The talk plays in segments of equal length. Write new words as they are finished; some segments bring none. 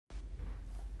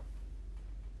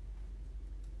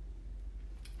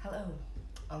Hello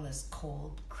on this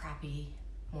cold, crappy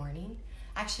morning.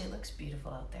 Actually, it looks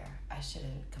beautiful out there. I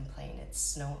shouldn't complain.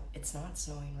 It's not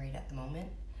snowing right at the moment.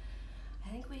 I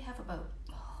think we have about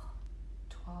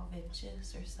 12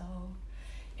 inches or so.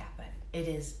 Yeah, but it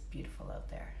is beautiful out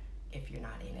there if you're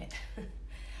not in it.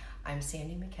 I'm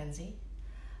Sandy McKenzie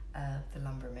of the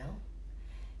Lumber Mill,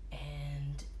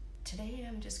 and today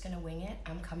I'm just gonna wing it.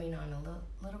 I'm coming on a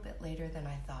little bit later than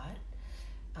I thought.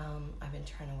 I've been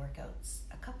trying to work out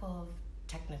a couple of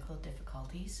technical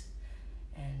difficulties,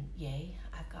 and yay,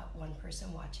 I've got one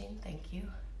person watching. Thank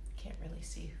you. Can't really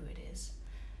see who it is.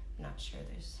 Not sure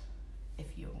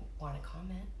if you want to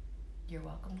comment, you're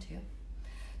welcome to.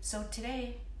 So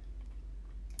today,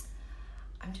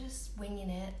 I'm just winging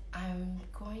it. I'm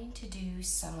going to do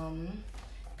some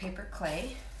paper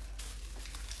clay.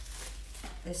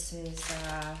 This is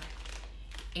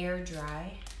Air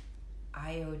Dry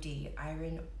IOD,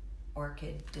 Iron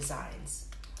Orchid Designs.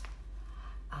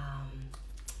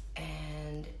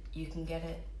 And you can get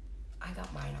it, I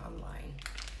got mine online,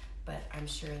 but I'm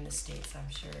sure in the States, I'm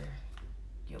sure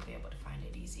you'll be able to find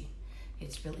it easy.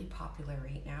 It's really popular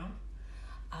right now.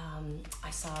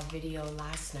 I saw a video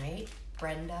last night.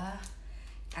 Brenda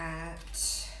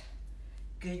at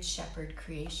Good Shepherd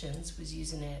Creations was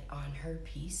using it on her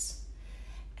piece.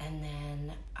 And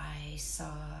then I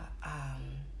saw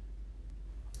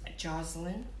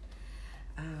Jocelyn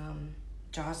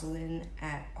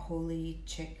at Holy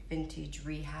Chick Vintage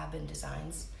Rehab and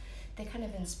Designs. They kind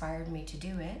of inspired me to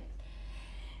do it.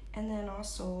 And then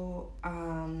also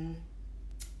a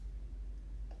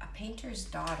painter's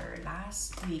daughter.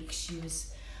 Last week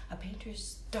a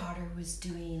painter's daughter was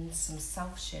doing some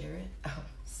self-shelf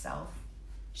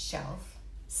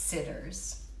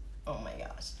sitters. Oh my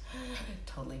gosh,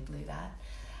 totally blew that.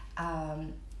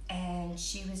 And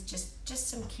she was just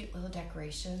some cute little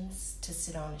decorations to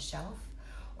sit on a shelf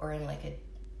or in like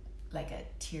a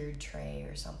tiered tray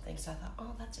or something. So I thought,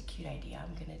 oh, that's a cute idea.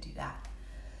 I'm gonna do that.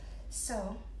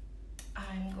 So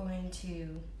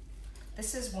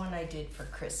this is one I did for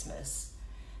Christmas,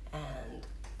 and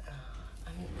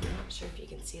I'm not sure if you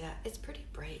can see that. It's pretty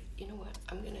bright. You know what?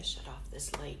 I'm gonna shut off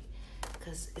this light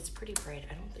because it's pretty bright.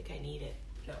 I don't think I need it.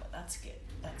 No, that's good.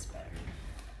 That's better.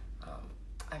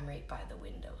 I'm right by the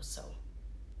window, so.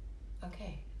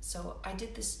 Okay, so I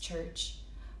did this church,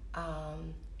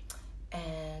 and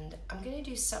I'm gonna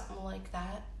do something like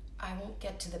that. I won't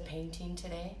get to the painting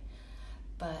today,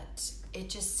 but it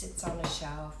just sits on a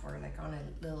shelf or like on a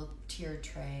little tiered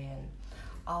tray, and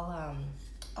I'll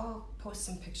post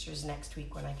some pictures next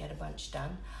week when I get a bunch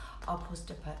done. I'll post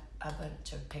a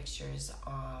bunch of pictures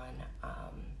on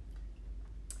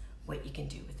what you can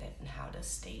do with it and how to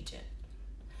stage it.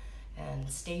 And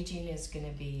staging is going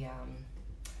to be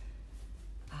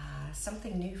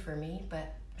something new for me,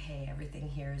 but hey, everything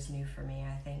here is new for me.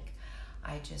 I think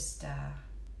I'm just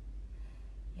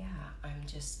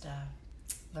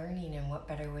learning, and what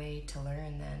better way to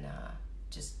learn than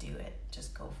just do it,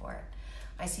 just go for it.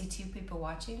 I see 2 people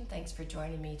watching. Thanks for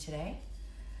joining me today.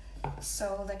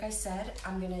 So like I said,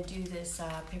 I'm gonna do this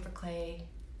paper clay,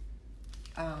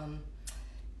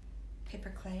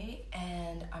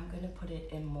 and I'm gonna put it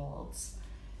in molds.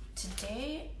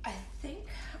 Today, I think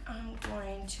I'm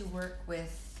going to work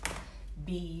with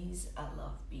bees. I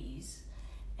love bees,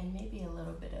 and maybe a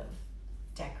little bit of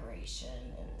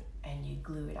decoration, and you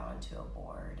glue it onto a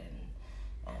board,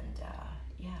 and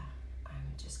yeah,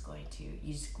 I'm just going to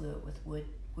glue it with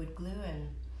wood glue. And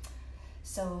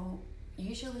so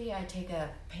usually I take a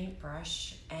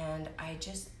paintbrush and I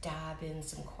just dab in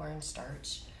some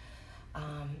cornstarch.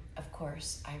 Of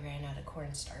course, I ran out of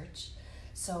cornstarch,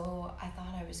 so I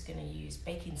thought I was going to use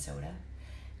baking soda.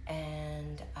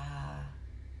 And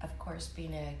of course,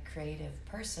 being a creative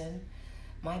person,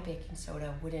 my baking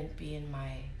soda wouldn't be in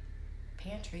my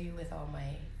pantry with all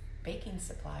my baking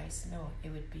supplies. No,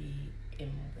 it would be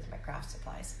in with my craft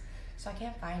supplies. So I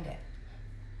can't find it.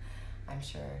 I'm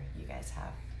sure you guys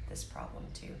have this problem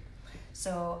too.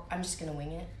 So I'm just gonna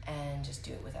wing it and just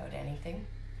do it without anything.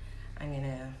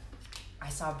 I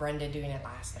saw Brenda doing it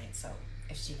last night, so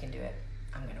if she can do it,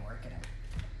 I'm gonna work it out.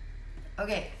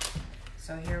 Okay,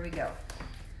 so here we go.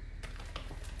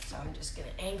 So I'm just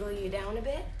gonna angle you down a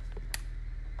bit.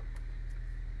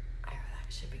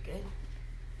 That should be good.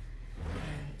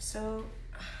 And so,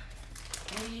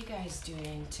 what are you guys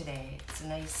doing today? It's a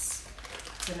nice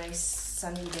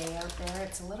sunny day out there.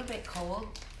 It's a little bit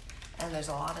cold, and there's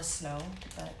a lot of snow,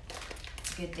 but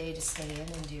it's a good day to stay in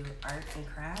and do art and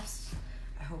crafts.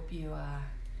 I hope you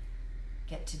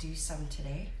get to do some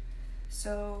today.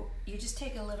 So you just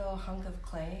take a little hunk of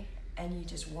clay and you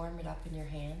just warm it up in your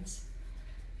hands.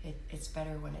 It's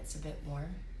better when it's a bit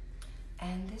warm.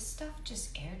 And this stuff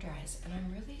just air dries, and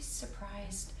I'm really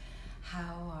surprised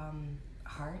how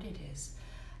hard it is.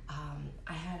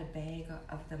 I had a bag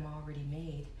of them already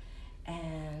made,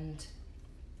 and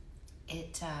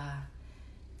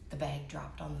the bag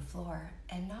dropped on the floor,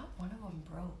 and not one of them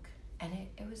broke. And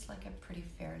it was like a pretty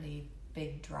fairly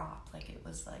big drop, like it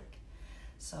was like,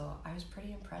 so I was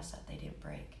pretty impressed that they didn't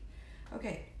break.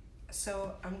 Okay,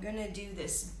 so I'm gonna do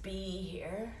this bee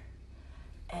here,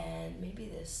 and maybe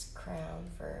this crown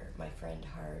for my friend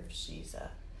Harv. She's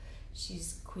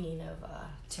queen of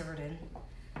Tiverton,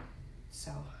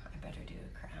 so I better do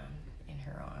a crown in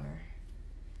her honor.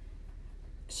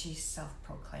 She's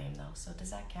self-proclaimed though, so does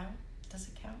that count? Does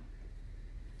it count?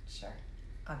 Sure,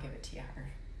 I'll give it to you, Harv.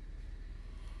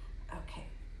 Okay,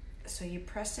 so you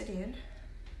press it in,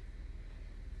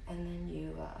 and then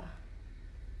you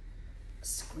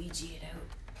squeegee it out.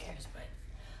 Here's my,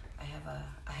 I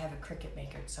have a Cricut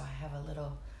maker, so I have a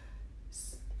little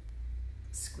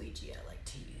squeegee I like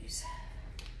to use.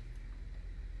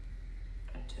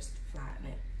 And just flatten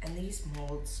it. And these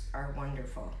molds are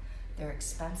wonderful. They're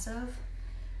expensive,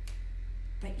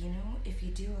 but you know, if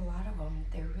you do a lot of them,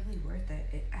 they're really worth it.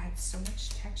 It adds so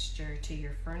much texture to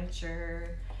your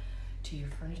furniture,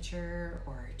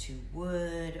 or to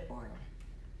wood, or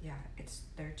yeah,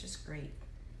 they're just great.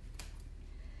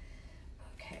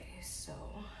 Okay, so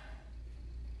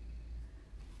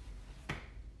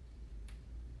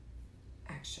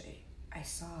actually I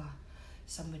saw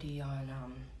somebody on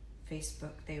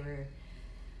Facebook,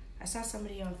 I saw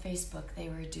somebody on Facebook, they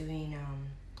were doing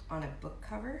on a book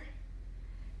cover,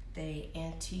 they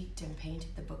antiqued and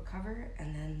painted the book cover,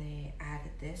 and then they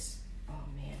added this. Oh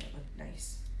man, it looked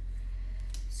nice.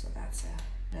 So that's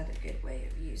another good way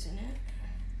of using it.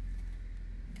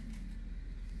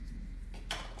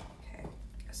 Okay,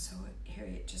 so here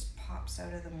it just pops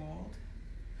out of the mold.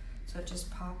 So it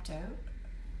just popped out,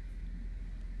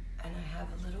 and I have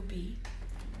a little bee.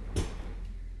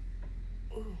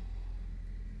 Ooh,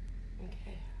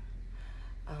 okay.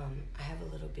 I have a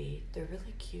little bee. They're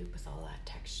really cute with all that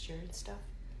texture and stuff.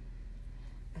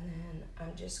 And then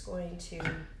I'm just going to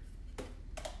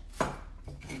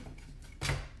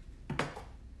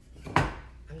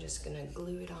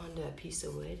glue it onto a piece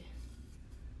of wood.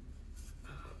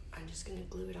 I'm just gonna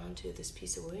glue it onto this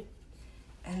piece of wood,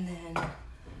 and then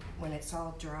when it's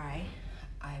all dry,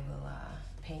 I will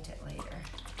paint it later.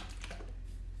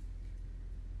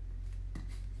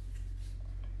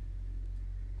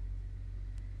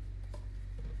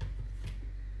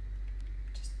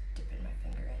 Just dipping my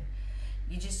finger in.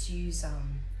 You just use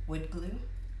wood glue.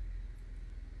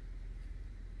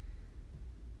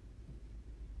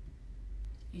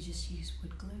 You just use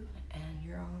wood glue and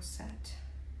you're all set.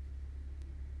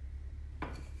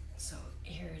 So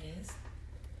here it is.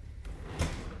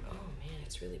 Oh man,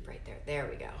 it's really bright there. There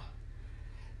we go.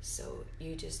 So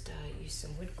you just use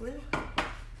some wood glue. And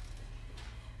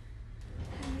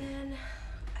then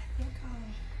I think I'll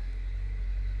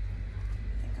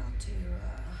do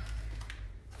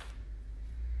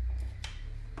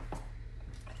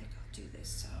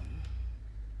this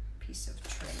piece of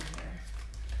trim here.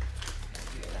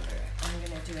 I'm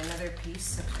gonna do another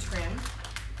piece of trim.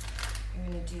 I'm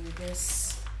gonna do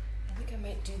this. I think I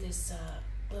might do this a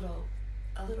little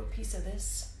piece of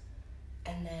this,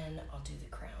 and then I'll do the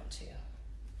crown too.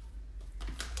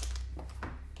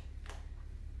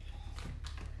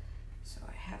 So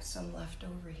I have some left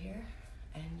over here,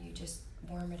 and you just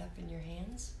warm it up in your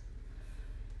hands,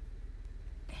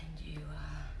 and you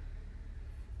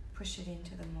push it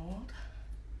into the mold.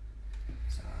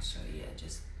 So I'll show you.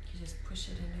 You just push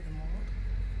it into the mold.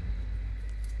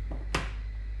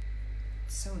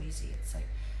 It's so easy. It's like,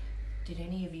 did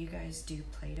any of you guys do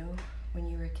Play-Doh when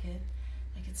you were a kid?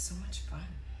 Like, it's so much fun.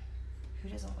 Who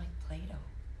doesn't like Play-Doh?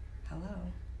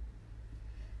 Hello.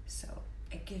 So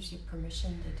it gives you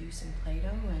permission to do some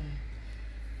Play-Doh and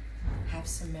have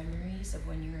some memories of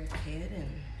when you were a kid,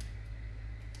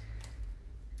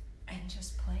 and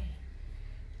just play.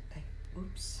 Like,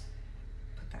 oops,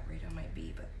 put that right on my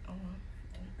bee, but oh well.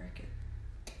 Didn't work it.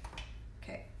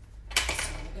 Okay,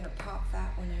 so I'm gonna pop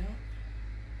that one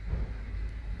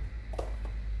out.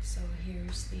 So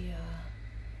here's the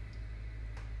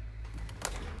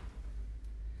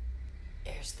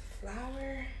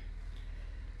flower.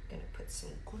 Gonna put some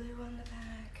glue on the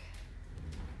back.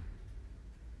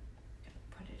 Gonna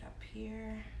put it up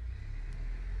here.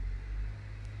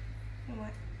 You know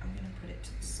what? I'm gonna put it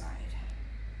to the side.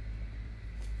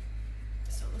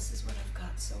 So this is what I've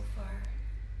got so far.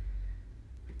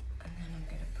 And then I'm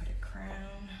gonna put a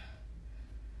crown.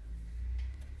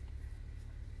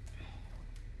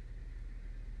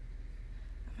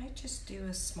 I might gonna just do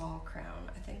a small crown.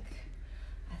 I think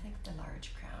the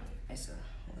large crown is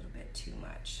a little bit too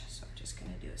much, so I'm just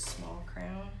gonna do a small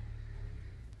crown.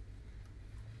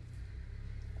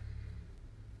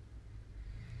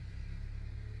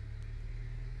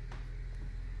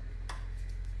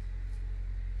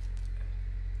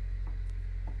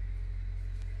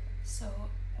 So,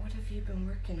 what have you been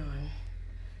working on?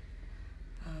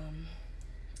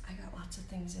 I got lots of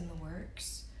things in the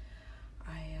works.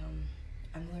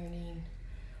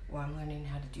 I'm learning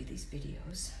how to do these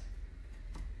videos,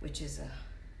 which is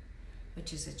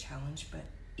a challenge, but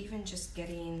even just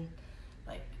getting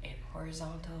like it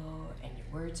horizontal and your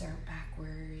words aren't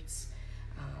backwards,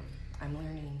 I'm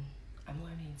learning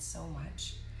so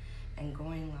much and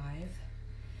going live,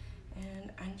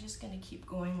 and I'm just gonna keep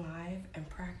going live and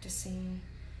practicing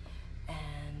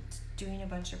and doing a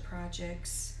bunch of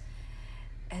projects,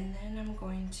 and then I'm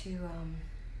going to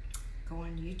go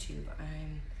on YouTube.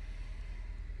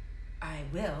 I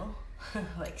will,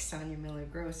 like Sonia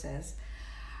Miller-Grow says,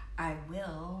 I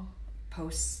will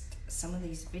post some of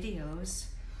these videos.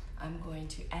 I'm going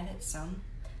to edit some,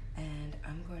 and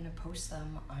I'm going to post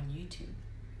them on YouTube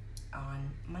on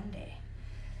Monday.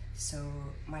 So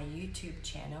my YouTube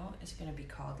channel is going to be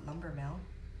called Lumber Mill,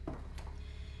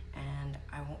 and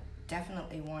I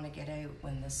definitely want to get out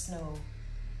when the snow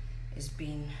is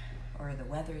or the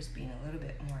weather is being a little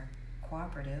bit more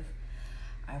cooperative.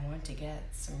 I want to get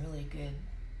some really good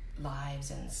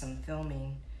lives and some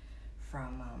filming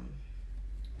from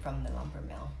the lumber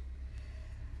mill.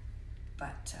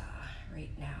 But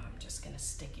right now I'm just gonna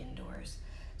stick indoors.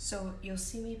 So you'll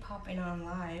see me popping on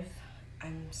live.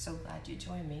 I'm so glad you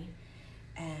joined me.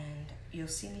 And you'll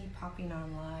see me popping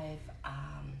on live.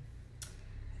 I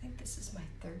think this is my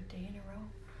 3rd day in a row.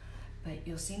 But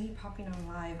you'll see me popping on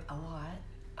live a lot.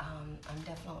 I'm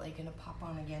definitely gonna pop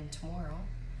on again tomorrow.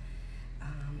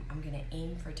 I'm gonna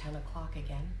aim for 10 o'clock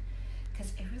again,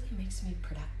 because it really makes me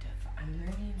productive. I'm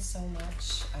learning so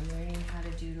much. I'm learning how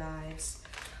to do lives.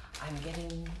 I'm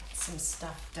getting some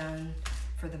stuff done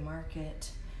for the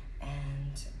market,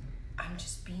 and I'm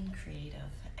just being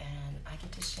creative, and I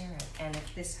get to share it. And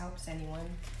if this helps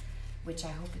anyone, which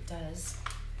I hope it does,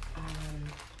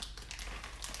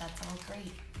 that's all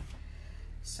great.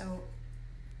 So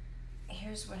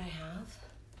here's what I have.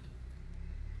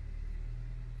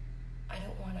 I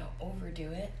don't want to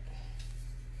overdo it.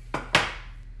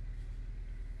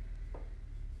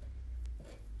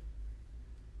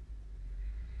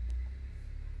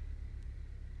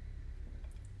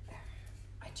 There,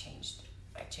 I changed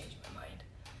my mind.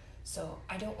 So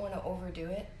I don't want to overdo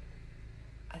it.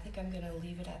 I think I'm gonna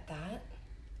leave it at that.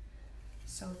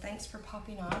 So thanks for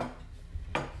popping on.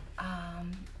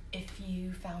 If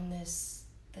you found this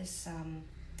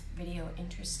video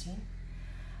interesting,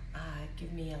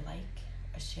 give me a like,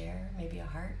 a share, maybe a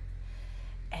heart,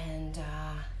 and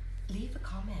leave a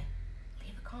comment.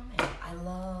 I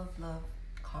love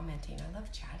commenting. I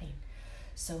love chatting.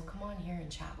 So come on here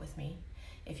and chat with me.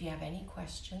 If you have any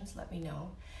questions, let me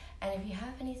know. And if you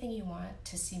have anything you want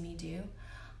to see me do,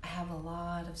 I have a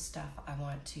lot of stuff I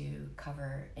want to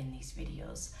cover in these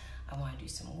videos. I want to do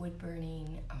some wood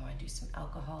burning. I want to do some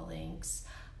alcohol inks.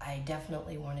 I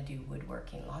definitely want to do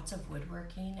woodworking, lots of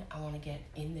woodworking. I want to get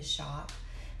in the shop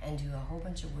and do a whole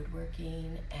bunch of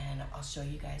woodworking, and I'll show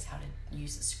you guys how to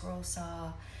use the scroll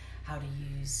saw, how to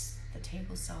use the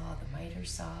table saw, the miter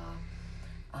saw,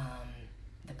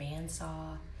 the band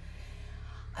saw.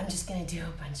 I'm just gonna do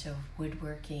a bunch of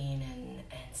woodworking and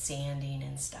sanding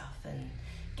and stuff and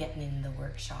getting in the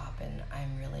workshop, and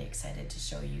I'm really excited to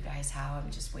show you guys how.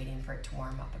 I'm just waiting for it to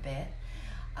warm up a bit.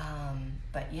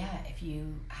 But yeah, if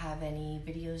you have any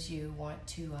videos you want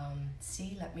to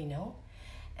see, let me know.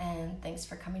 And thanks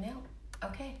for coming out.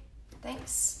 Okay,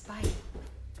 thanks, bye.